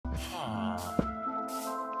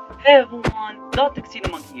Hey everyone, the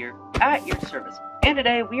Tuxedo Monkey here, at your service, and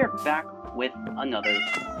today we are back with another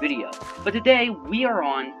video. But today we are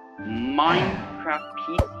on Minecraft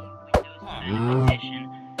PC Windows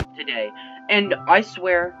Edition today, and I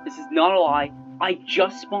swear, this is not a lie, I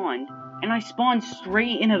just spawned, and I spawned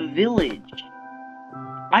straight in a village.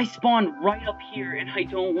 I spawned right up here, and I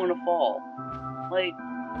don't want to fall. Like,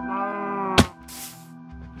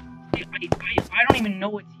 I don't even know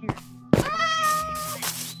what's here.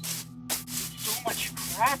 So much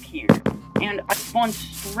crap here, and I spawned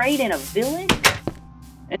straight in a village?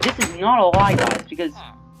 And this is not a lie, guys, because...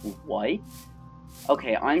 What?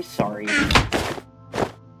 Okay, I'm sorry.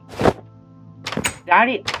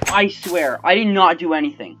 Daddy, I swear, I did not do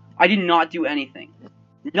anything. I did not do anything.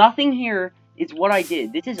 Nothing here is what I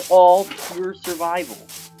did. This is all pure survival.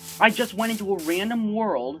 I just went into a random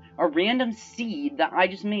world, a random seed that I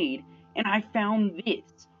just made, and I found this.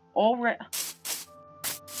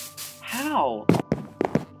 How?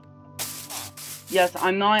 Yes,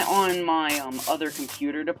 I'm not on my, other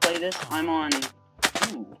computer to play this. I'm on,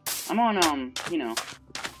 you know,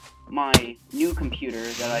 my new computer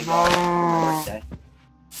that I got for my birthday.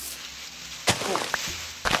 Oh,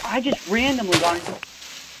 I just randomly got into...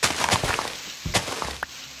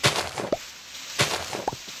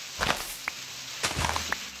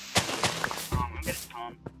 I'm gonna tell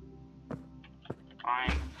him.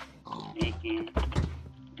 I'm making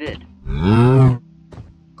vid.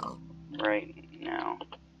 Right now.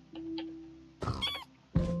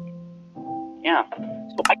 Yeah,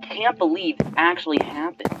 so I can't believe it actually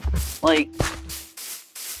happened. Like,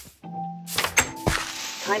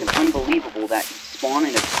 kind of unbelievable that you spawn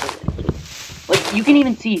in a village. Like, you can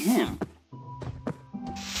even see him.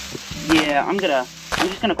 Yeah, I'm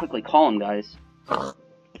just gonna quickly call him, guys.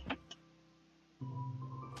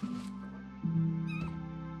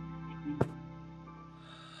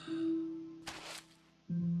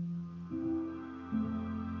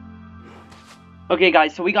 Okay,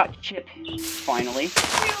 guys, so we got Chip, finally.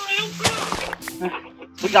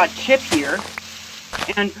 We got Chip here,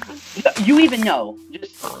 and you even know,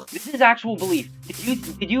 this is actual belief.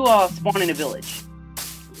 Did you spawn in a village?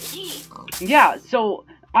 Yeah, so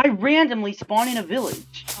I randomly spawned in a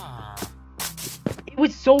village. It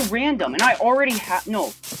was so random, and I already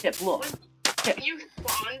no, Chip, look. Chip. You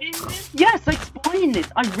spawned in this? Yes, I spawned in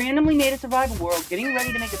this. I randomly made a survival world, getting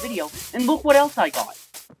ready to make a video, and look what else I got.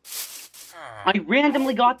 I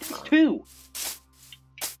randomly got this too.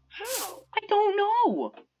 How? I don't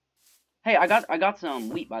know. Hey, I got some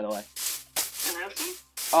wheat, by the way. Can I have some?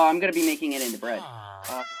 I'm gonna be making it into bread.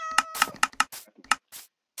 I'm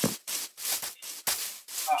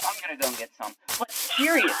gonna go and get some. But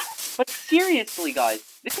seriously, guys,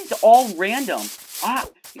 this is all random.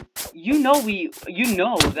 You know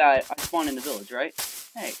that I spawned in the village, right?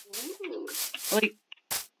 Hey, Ooh. like,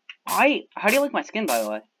 how do you like my skin, by the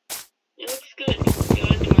way? It looks good. You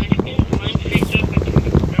like my skin? Mine's fixed up with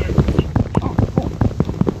dark. Oh, cool.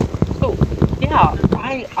 So, yeah,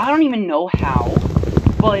 I don't even know how,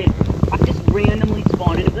 but I just randomly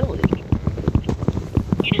spawned in a village.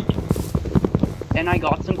 And I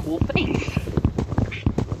got some cool things.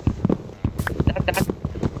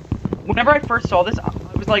 Whenever I first saw this, I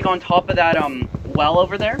was like on top of that, well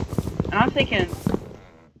over there, and I'm thinking,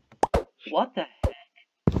 what the heck?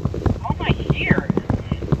 How am I here?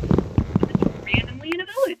 Randomly in a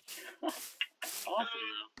village. Awesome.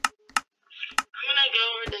 I'm gonna go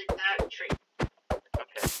over to that tree.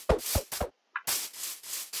 Okay.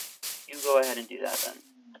 You go ahead and do that then.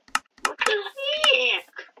 What the heck?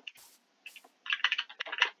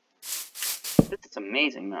 This is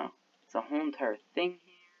amazing though. It's a whole entire thing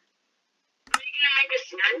here. Are you gonna make a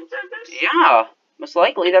series of this? Yeah, most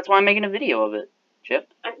likely. That's why I'm making a video of it.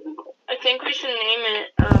 Chip. I think we should name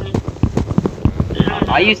it,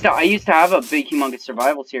 I used to have a big, humongous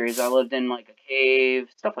survival series. I lived in like a cave,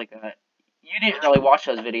 stuff like that. You didn't really watch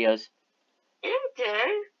those videos. I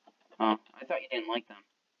did. Oh, I thought you didn't like them.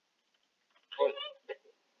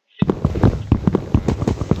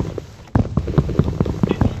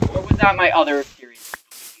 Or was that my other series?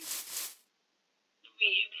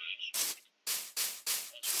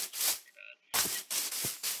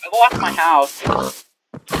 I lost my house.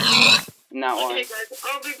 In that one. Okay, guys,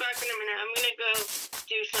 I'll be back in a minute. I'm gonna go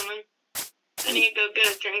do something. I need to go get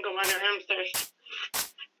a drink of water. I'm thirsty.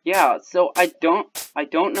 Yeah, so I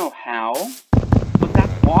don't know how, but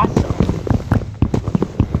that's awesome.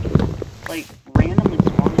 Like, randomly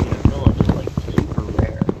spawning in a village is like super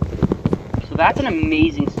rare. So that's an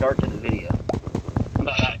amazing start to the video. How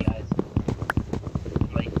about that, guys?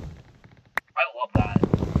 Like, I love that.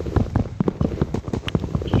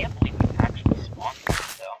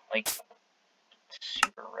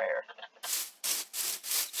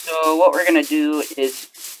 what we're gonna do is,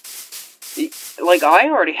 like, I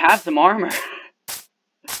already have some armor.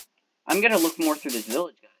 I'm gonna look more through this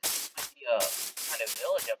village, guys. Might be a kind of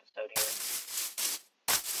village episode here.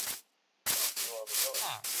 I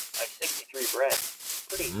have 63 bread.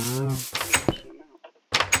 Pretty decent amount.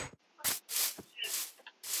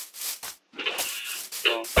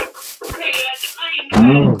 So,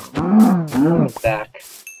 back.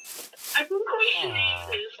 I think we should name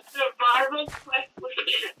this Survival Quest with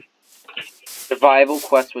Chip. Survival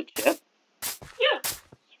Quest with Chip? Yeah.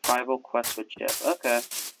 Survival Quest with Chip. Okay.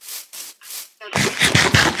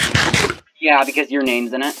 Yeah, because your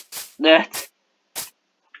name's in it. That.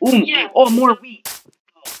 Ooh. Yeah. Oh, more wheat.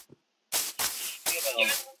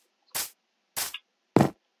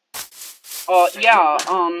 Yeah.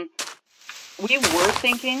 We were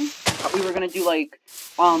thinking we were gonna do like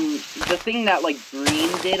the thing that like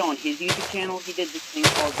Green did on his YouTube channel. He did this thing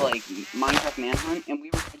called like Minecraft Manhunt, and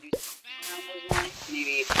we were gonna do something along those lines,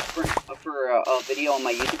 maybe for a video on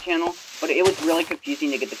my YouTube channel. But it was really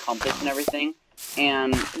confusing to get the compass and everything.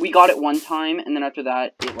 And we got it one time, and then after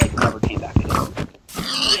that, it like never came back again.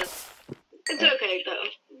 Yeah. It's okay though.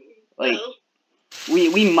 Like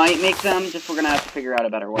we might make them, just we're gonna have to figure out a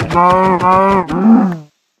better way.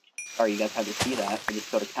 Sorry, you guys had to see that. I just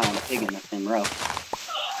got a cow and a pig in the same row.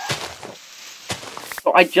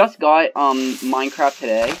 So I just got Minecraft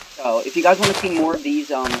today. So if you guys want to see more of these,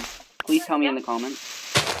 please tell me in the comments.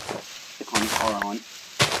 The comments are on.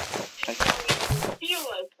 Feel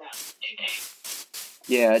like that today.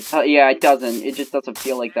 Yeah, it doesn't. It just doesn't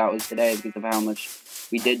feel like that was today because of how much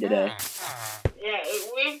we did today. Yeah,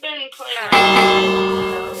 we've been playing.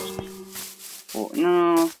 Well,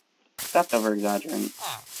 no, that's over exaggerating.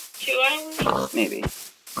 2 hours? Maybe 2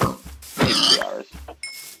 hours.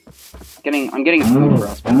 I'm getting food for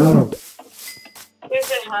us.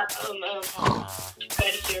 There's a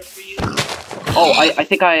pedicure for you. Oh, I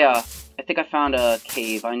think I found a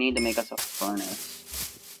cave. I need to make us a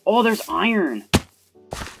furnace. Oh, there's iron.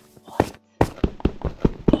 What?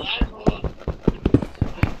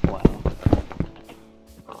 Wow.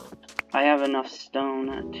 I have enough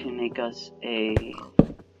stone to make us a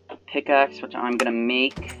pickaxe, which I'm gonna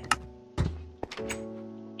make.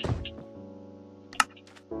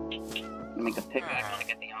 Make a pickaxe to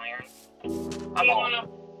get the iron. I'm on.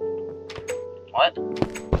 What?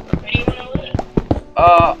 Where do you wanna live?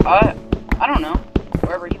 I don't know.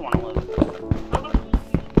 Wherever you wanna live.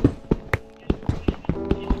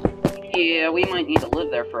 Yeah, we might need to live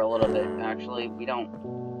there for a little bit, actually. We don't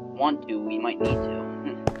want to, we might need to.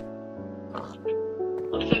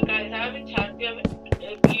 Also, guys, I haven't talked to you.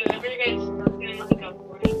 If you ever get stuck in like a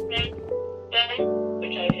horse thing,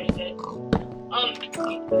 which I just did,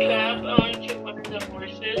 grab onto one of the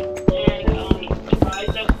horses and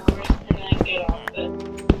ride the horse and then get off it.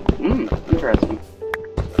 Interesting.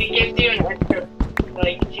 It gives you an extra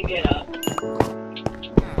like to get up.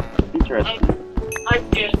 Interesting. I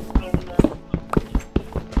just learned that.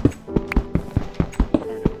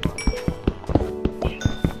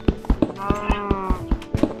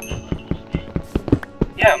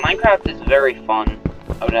 Yeah, Minecraft is very fun.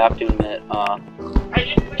 I would have to admit. I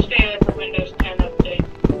just wish they had the Windows 10 update.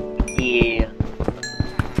 Yeah.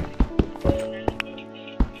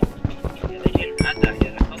 Yeah, they didn't add that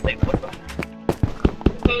yet. I thought they would.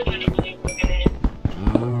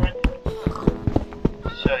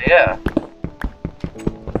 So yeah.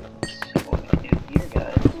 So what we do here,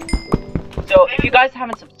 guys. So if you guys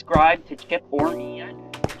haven't subscribed to Chip or me yet,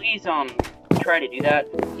 please try to do that.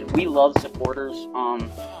 We love supporters.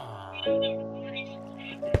 40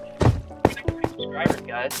 subscribers,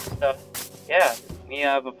 guys. So yeah, we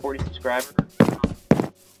have a 40 subscriber.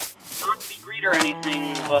 Not to be greedy or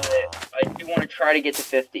anything, but I do want to try to get to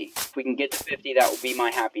 50. If we can get to 50, that will be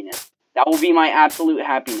my happiness. That will be my absolute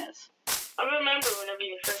happiness. I remember whenever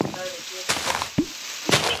you first started.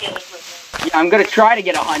 Yeah, I'm gonna try to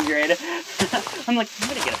get 100. I'm like, I'm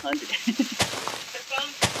gonna get 100.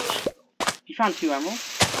 You found 2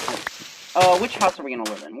 emeralds? Which house are we gonna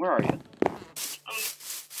live in? Where are you? I'm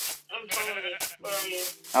following you. Where are you?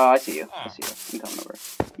 Oh, I see you. I'm coming over.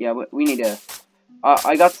 Yeah, we need to...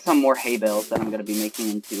 I got some more hay bales that I'm gonna be making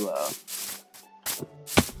into,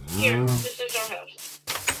 Here, this is our house.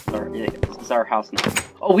 This is our house now.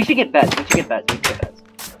 Oh, we should get beds. Never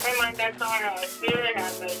mind, that's our house. We already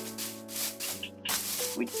have beds.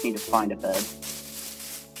 We just need to find a bed.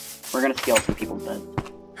 We're gonna steal some people's beds.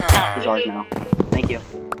 It's ours now. Thank you.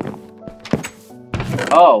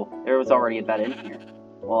 Oh, there was already a bed in here.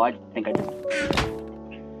 Well, I think I just...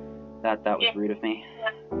 That was rude of me.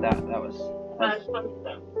 That was... I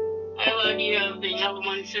I love you have the yellow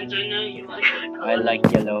one since I know you like that color. I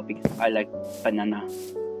like yellow because I like banana.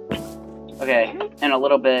 Okay, and a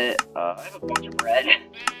little bit, I have a bunch of bread.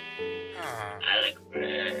 I like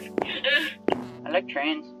bread. I like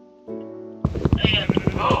trains.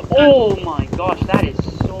 I Oh my gosh, that is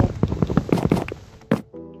so...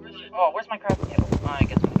 where's my crafting table? I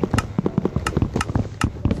guess we can...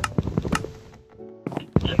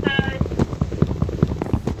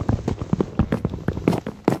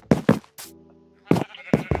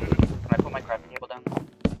 Can I put my crafting table down?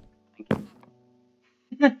 Thank you.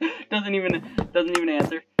 doesn't even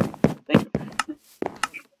answer. Thank you.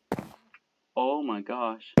 Oh my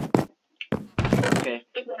gosh. Okay.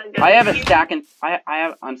 I have a stack and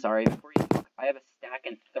I'm sorry, before you talk, I have a stack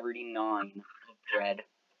and 39 of bread.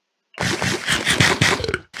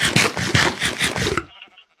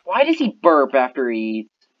 Why does he burp after he eats?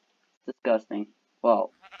 It's disgusting.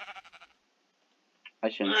 Well, I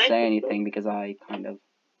shouldn't say anything because I kind of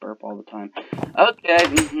burp all the time. Okay.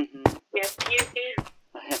 Yes, you do.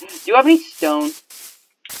 Do you have any stone?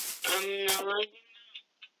 No.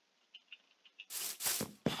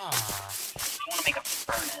 I want to make a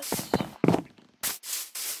furnace.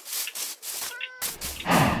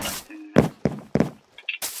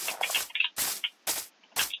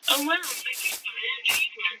 Oh wow,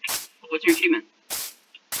 achievement. What's your achievement?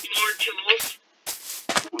 More tools.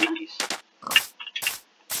 Oh, nice.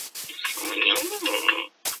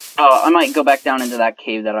 I might go back down into that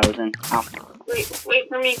cave that I was in. Ow. Wait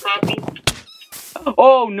for me, Poppy.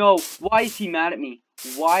 Oh no! Why is he mad at me?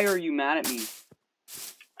 Why are you mad at me?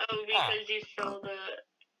 Oh, because you stole the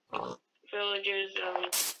villagers,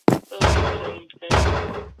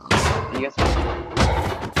 You guys...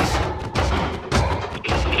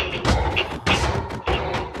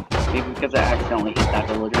 Maybe because I accidentally hit that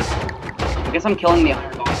villager. I guess I'm killing the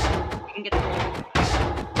iron golem. We can get... Are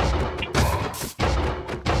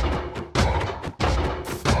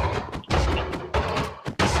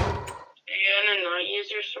you gonna not use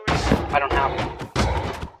your sword? I don't have one.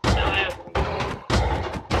 No, I have one.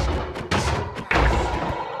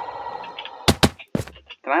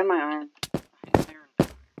 Can I have my iron?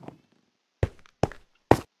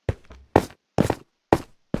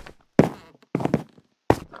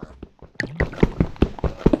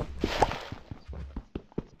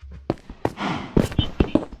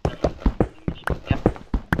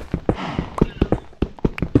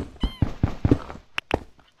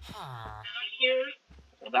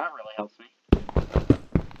 Well, that really helps me.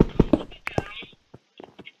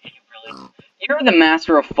 You're the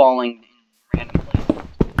master of falling in random places.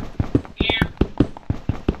 Yeah,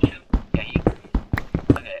 you... Okay.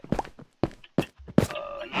 I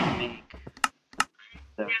need to make...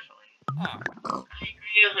 Actually.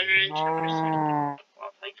 I agree 110%.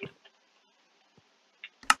 Well, thank you.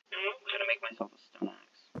 I'm gonna make myself a stone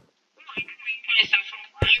axe. I can make myself a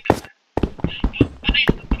mic. What is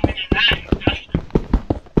the point of that?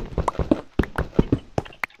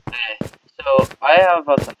 Okay, so I have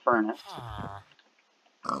us a furnace.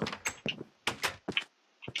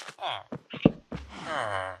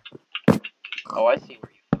 Oh, I see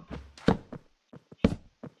where you fell.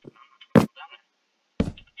 No,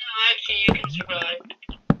 actually, you can survive.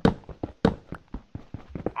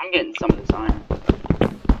 I'm getting some of this iron.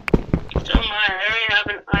 So I already have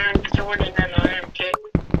an iron sword and an iron pick.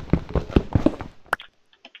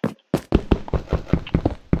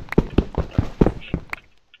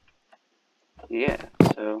 Yeah,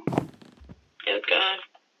 so... Oh god.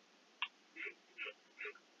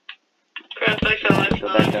 Crap, I fell. Go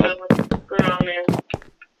back up. Girl, man.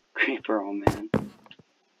 Creeper, oh man.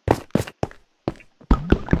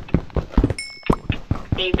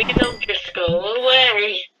 Maybe they'll just go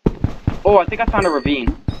away. Oh, I think I found a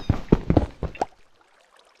ravine.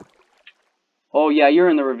 Oh yeah, you're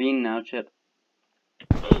in the ravine now, Chip.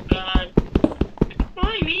 Oh god.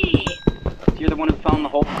 Why me? You're the one who found the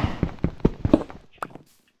hole.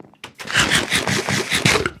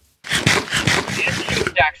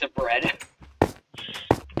 Stacks of bread. Good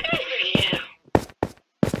for you.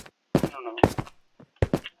 I don't know.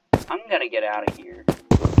 I'm gonna get out of here.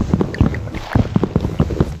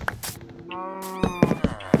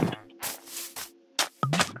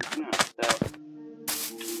 No, so...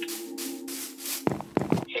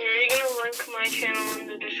 Hey, are you gonna link my channel in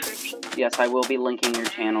the description? Yes, I will be linking your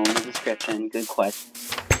channel in the description. Good question.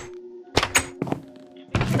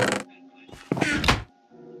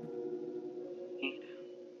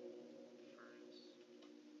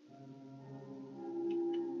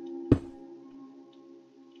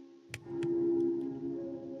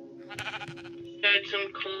 Start some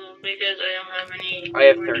cool because I don't have any. I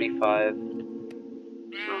have 35.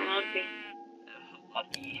 Oh, okay.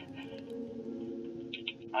 Lucky.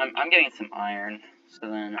 I'm getting some iron, so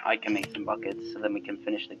then I can make some buckets, so then we can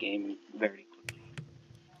finish the game very quickly.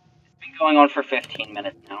 It's been going on for 15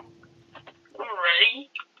 minutes now. Already?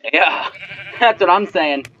 Yeah, that's what I'm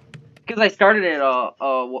saying. Because I started it a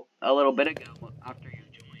little bit ago after you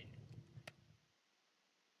joined.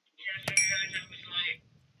 Yeah, so guys, I was like,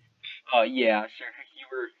 Oh yeah, sure.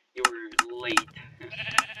 You were late.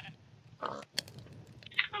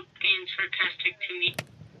 being sarcastic to me.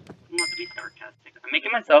 I'm not to be sarcastic. I'm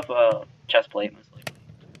making myself a chest plate mostly.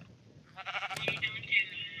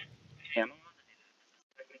 Yeah, I'm allowed to do that. This is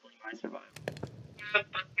technically my survival.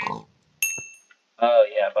 Oh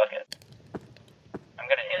yeah, bucket. I'm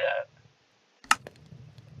gonna do that.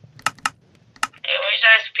 I always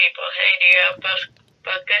ask people, hey, do you have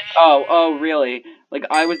buckets? Oh, really? Like,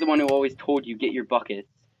 I was the one who always told you, get your buckets.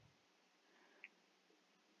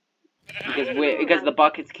 Because the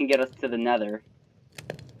buckets can get us to the nether.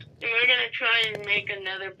 And we're gonna try and make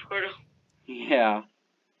another portal. Yeah.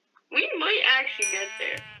 We might actually get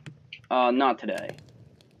there. Not today.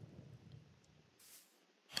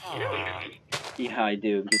 I don't know. Yeah, I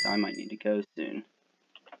do, because I might need to go soon.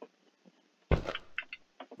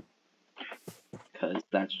 Because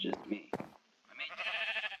that's just me. I mean,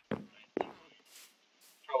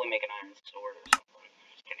 probably make an iron sword or something.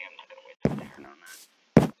 Just kidding, I'm not gonna waste an iron on that.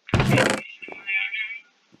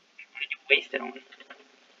 What did you waste it on?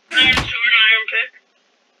 Iron sword, iron pick.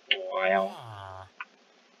 Wow.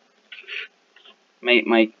 I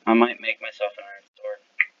might make myself an iron sword.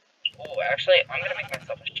 Oh, actually, I'm gonna make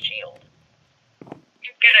myself a shield.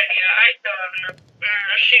 Good idea. I still have enough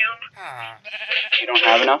shield. You don't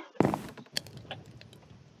have enough?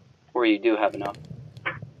 Or you do have enough?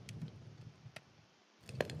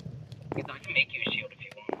 Because I can make you a shield if you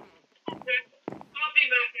want. Okay. I'll be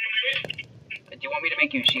back in a minute. Do you want me to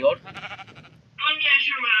make you a shield? Yeah,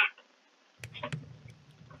 sure, Mom.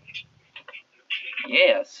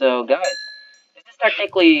 Yeah, so guys, this is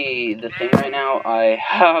technically the thing right now. I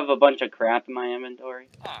have a bunch of crap in my inventory.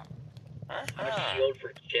 I have a shield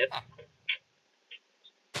for Chip.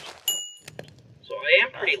 So I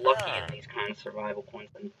am pretty lucky in these kind of survival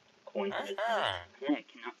coincidences. I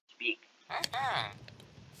cannot speak. I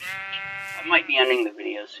might be ending the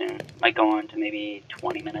video soon. Might go on to maybe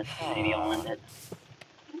 20 minutes. Maybe I'll end it.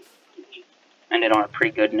 End it on a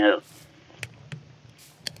pretty good note.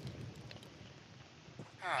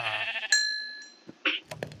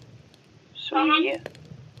 So yeah. Like,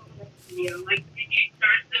 did you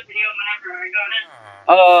start the video whenever I got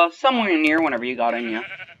in? Somewhere near whenever you got in, yeah.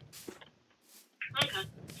 Okay.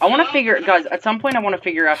 I want to figure, guys, at some point I want to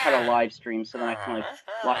figure out how to live stream so then I can, like,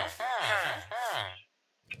 live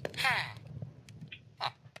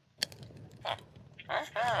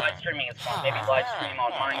streaming is fun. Maybe live stream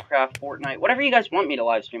on Minecraft, Fortnite, whatever you guys want me to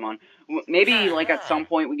live stream on. Maybe, like, at some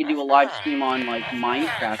point we could do a live stream on, like,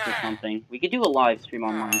 Minecraft or something. We could do a live stream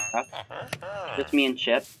on Minecraft. Just me and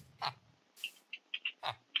Chip.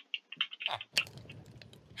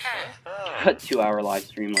 A 2-hour live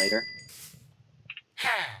stream later.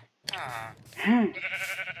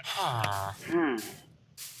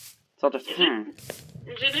 So just Is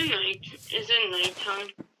it nighttime?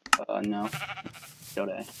 no. Still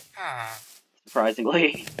day. Surprisingly. I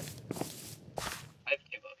have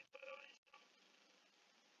 2 buckets, by the way.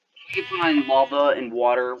 If we can find lava and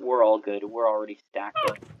water, we're all good. We're already stacked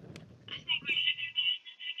up.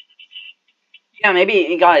 Yeah,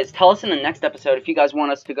 maybe, guys, tell us in the next episode if you guys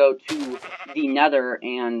want us to go to the nether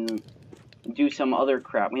and do some other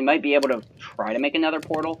crap. We might be able to try to make another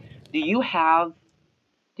portal. Did you find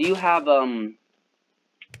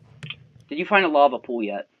a lava pool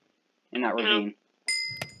yet? In that ravine? No.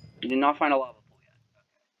 You did not find a lava pool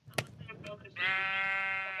yet.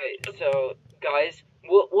 Okay, so, guys,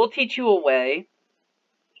 we'll teach you a way,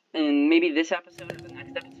 in maybe this episode or the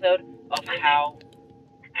next episode, of how...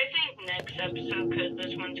 I think next episode, because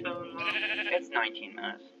this one's going long. It's 19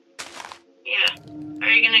 minutes. Yeah. Are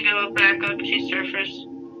you gonna go back up to surface?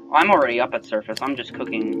 I'm already up at surface. I'm just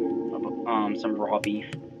cooking some raw beef.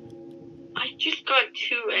 I just got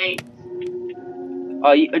 2 eggs.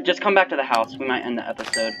 Just come back to the house. We might end the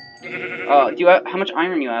episode. Do you have, how much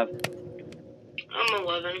iron you have? I'm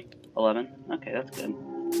 11. 11? Okay, that's good.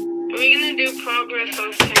 Are we gonna do progress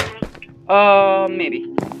off camera? Maybe.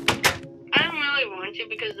 I don't really want to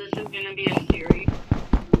because this is gonna be a series.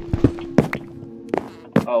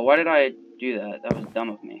 Oh, why did I do that? That was dumb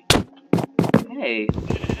of me. Hey.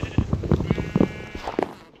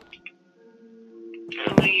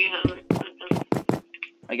 Oh, you have it. Okay.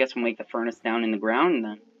 I guess we'll make the furnace down in the ground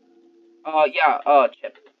then. Yeah,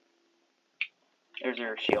 Chip. There's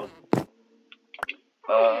your shield.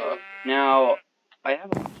 Now, I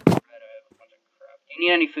have a bunch of bread, I have a bunch of crap. Do you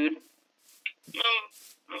need any food?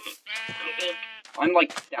 I'm good. I'm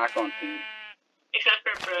like stacked on food. Except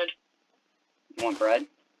for bread. You want bread?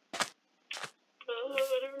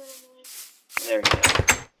 There you go.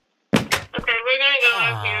 Okay, we're gonna go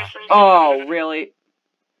out here. Oh, really?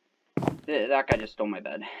 That guy just stole my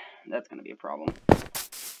bed. That's gonna be a problem.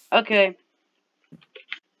 Okay.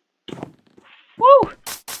 Woo!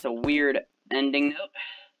 It's a weird ending note.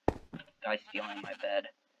 Guy stealing my bed.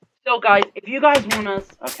 So, guys, if you guys want us...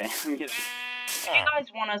 Okay, I'm kidding. If you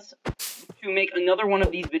guys want us to make another one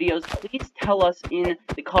of these videos, please tell us in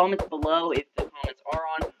the comments below if the comments are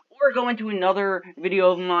on, or go into another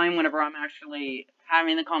video of mine whenever I'm actually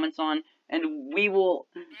having the comments on, and we will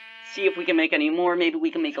see if we can make any more. Maybe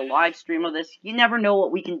we can make a live stream of this. You never know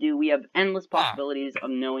what we can do. We have endless possibilities of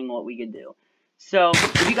knowing what we can do. So,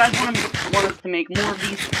 if you guys want us to make more of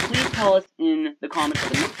these, please tell us in the comments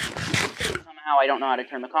below. Somehow I don't know how to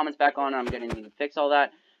turn the comments back on, and I'm going to need to fix all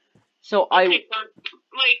that. So, okay, wait,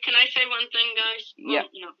 can I say one thing, guys? Yeah. Well,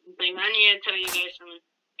 no, one thing. I need to tell you guys something.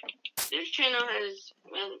 This channel has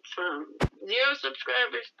went from 0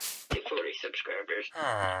 subscribers to 40 subscribers.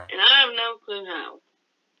 And I have no clue how.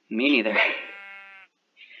 Me neither.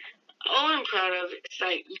 All I'm proud of is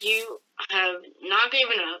that you have not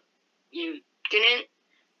given up. You didn't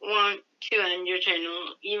want to end your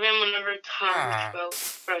channel, even whenever Tom felt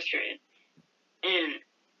frustrated. And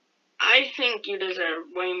I think you deserve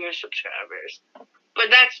way more subscribers. But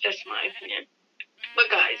that's just my opinion. But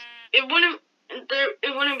guys, it wouldn't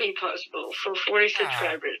be possible for 40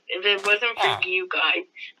 subscribers if it wasn't for you guys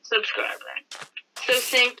subscribing. So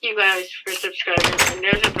thank you guys for subscribing, and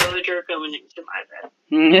there's a villager going into my bed.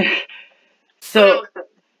 So,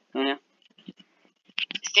 yeah.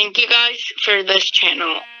 Thank you guys for this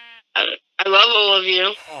channel. I love all of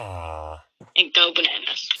you. And go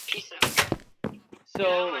bananas. Peace out.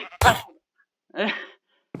 So,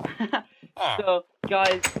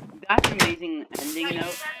 guys, that's an amazing ending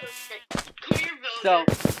note. So,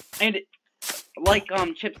 and like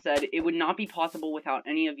Chip said, it would not be possible without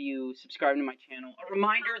any of you subscribing to my channel. A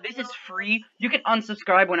reminder, this is free. You can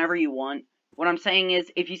unsubscribe whenever you want. What I'm saying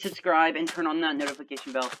is, if you subscribe and turn on that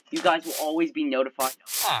notification bell, you guys will always be notified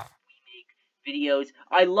when we make videos.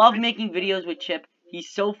 I love making videos with Chip. He's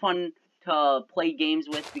so fun to play games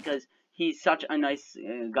with because he's such a nice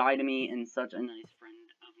guy to me and such a nice friend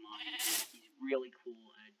of mine. And he's really cool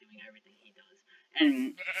at doing everything he does.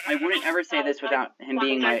 And I wouldn't ever say this without him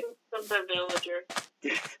being my...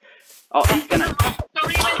 Oh, he's gonna...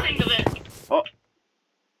 Don't even think of it. Oh.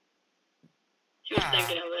 She was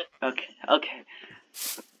thinking of it. Okay.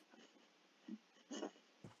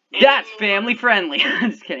 That's family friendly.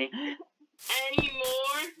 I'm just kidding. Any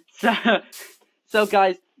more? So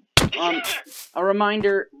guys, a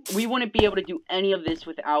reminder, we wouldn't be able to do any of this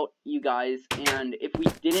without you guys, and if we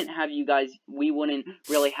didn't have you guys, we wouldn't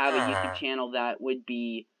really have a YouTube channel that would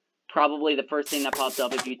be probably the first thing that pops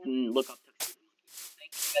up if you can look up Tuxedo Monkey.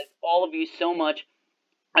 Thank you guys, all of you, so much.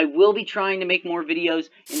 I will be trying to make more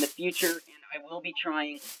videos in the future, and I will be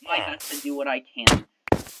trying my best to do what I can.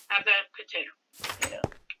 Have that potato.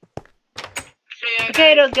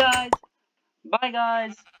 Potatoes, guys! Bye,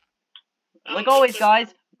 guys! Like always,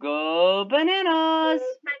 guys, go bananas!